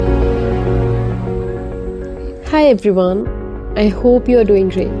Hi everyone, I hope you are doing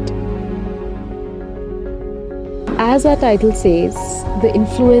great. As our title says, the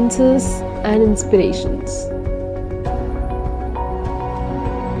influences and inspirations.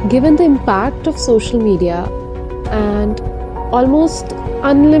 Given the impact of social media and almost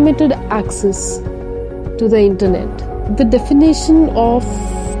unlimited access to the internet, the definition of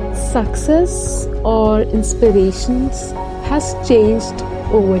success or inspirations has changed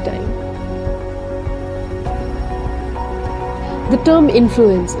over time. The term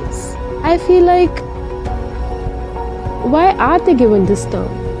influences, I feel like, why are they given this term?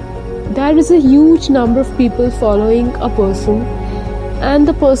 There is a huge number of people following a person and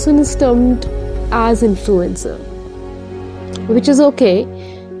the person is termed as influencer, which is okay,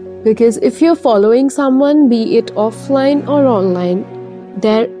 because if you're following someone, be it offline or online,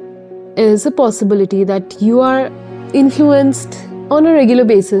 there is a possibility that you are influenced on a regular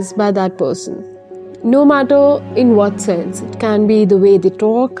basis by that person. No matter in what sense. It can be the way they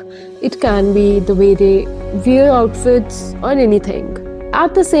talk, it can be the way they wear outfits or anything.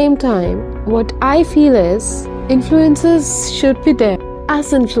 At the same time, what I feel is influencers should be there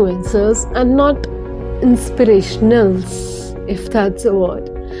as influencers and not inspirationals, if that's a word.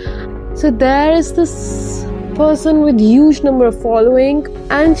 So there is this person with huge number of following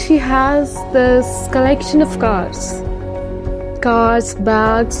and she has this collection of cars,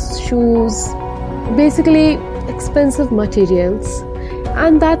 bags, shoes, basically expensive materials,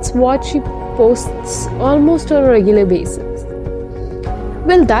 and that's what she posts almost on a regular basis.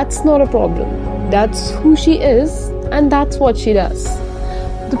 Well, that's not a problem. That's who she is and that's what she does.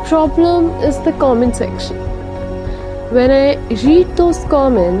 The problem is the comment section. When I read those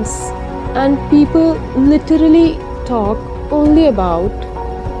comments and people literally talk only about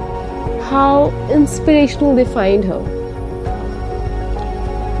how inspirational they find her.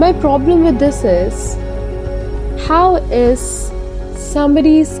 My problem with this is, how is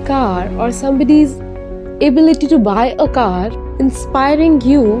somebody's car or somebody's ability to buy a car inspiring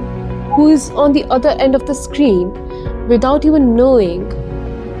you who is on the other end of the screen without even knowing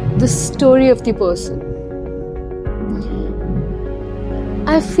the story of the person?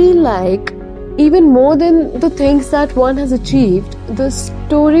 I feel like even more than the things that one has achieved, the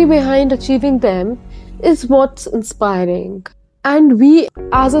story behind achieving them is what's inspiring. And we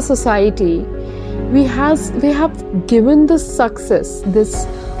as a society, we have given this success,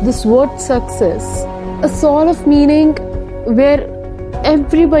 this word success, a sort of meaning where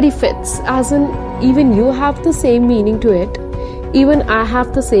everybody fits, as in even you have the same meaning to it, even I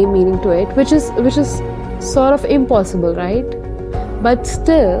have the same meaning to it, which is sort of impossible, right? But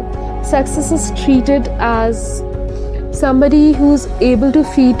still, success is treated as somebody who's able to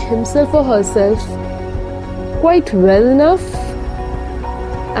feed himself or herself quite well enough,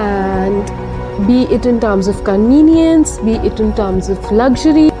 and be it in terms of convenience, be it in terms of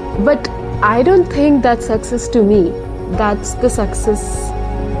luxury. But I don't think that's success to me. That's the success.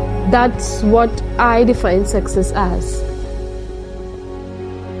 That's what I define success as.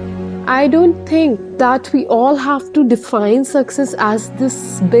 I don't think that we all have to define success as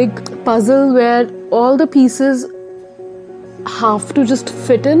this big puzzle where all the pieces have to just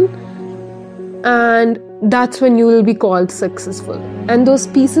fit in, and that's when you will be called successful. And those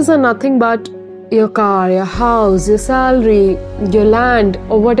pieces are nothing but your car, your house, your salary, your land,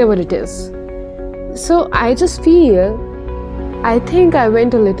 or whatever it is. So I just feel, I think I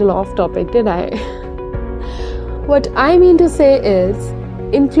went a little off topic, did I? What I mean to say is,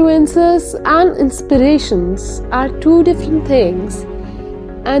 influences and inspirations are two different things.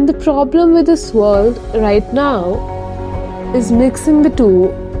 And the problem with this world right now is mixing the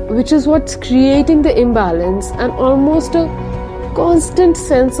two, which is what's creating the imbalance and almost a constant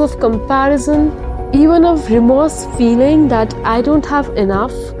sense of comparison, even of remorse feeling that I don't have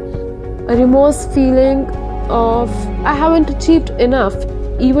enough, a remorse feeling of I haven't achieved enough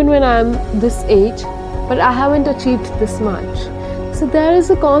even when I'm this age, but I haven't achieved this much. So there is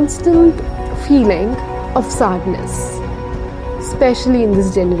a constant feeling of sadness, especially in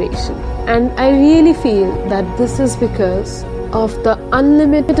this generation. And I really feel that this is because of the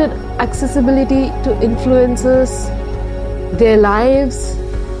unlimited accessibility to influencers, their lives,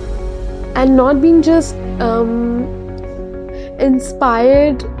 and not being just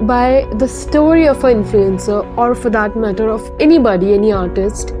inspired by the story of an influencer, or for that matter of anybody, any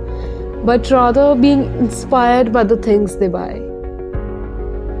artist, but rather being inspired by the things they buy.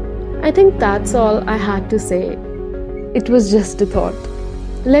 I think that's all I had to say. It was just a thought.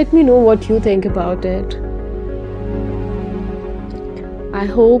 Let me know what you think about it. I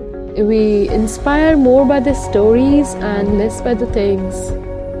hope we inspire more by the stories and less by the things.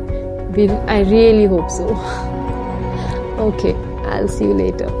 I really hope so. Okay, I'll see you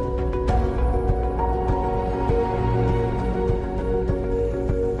later.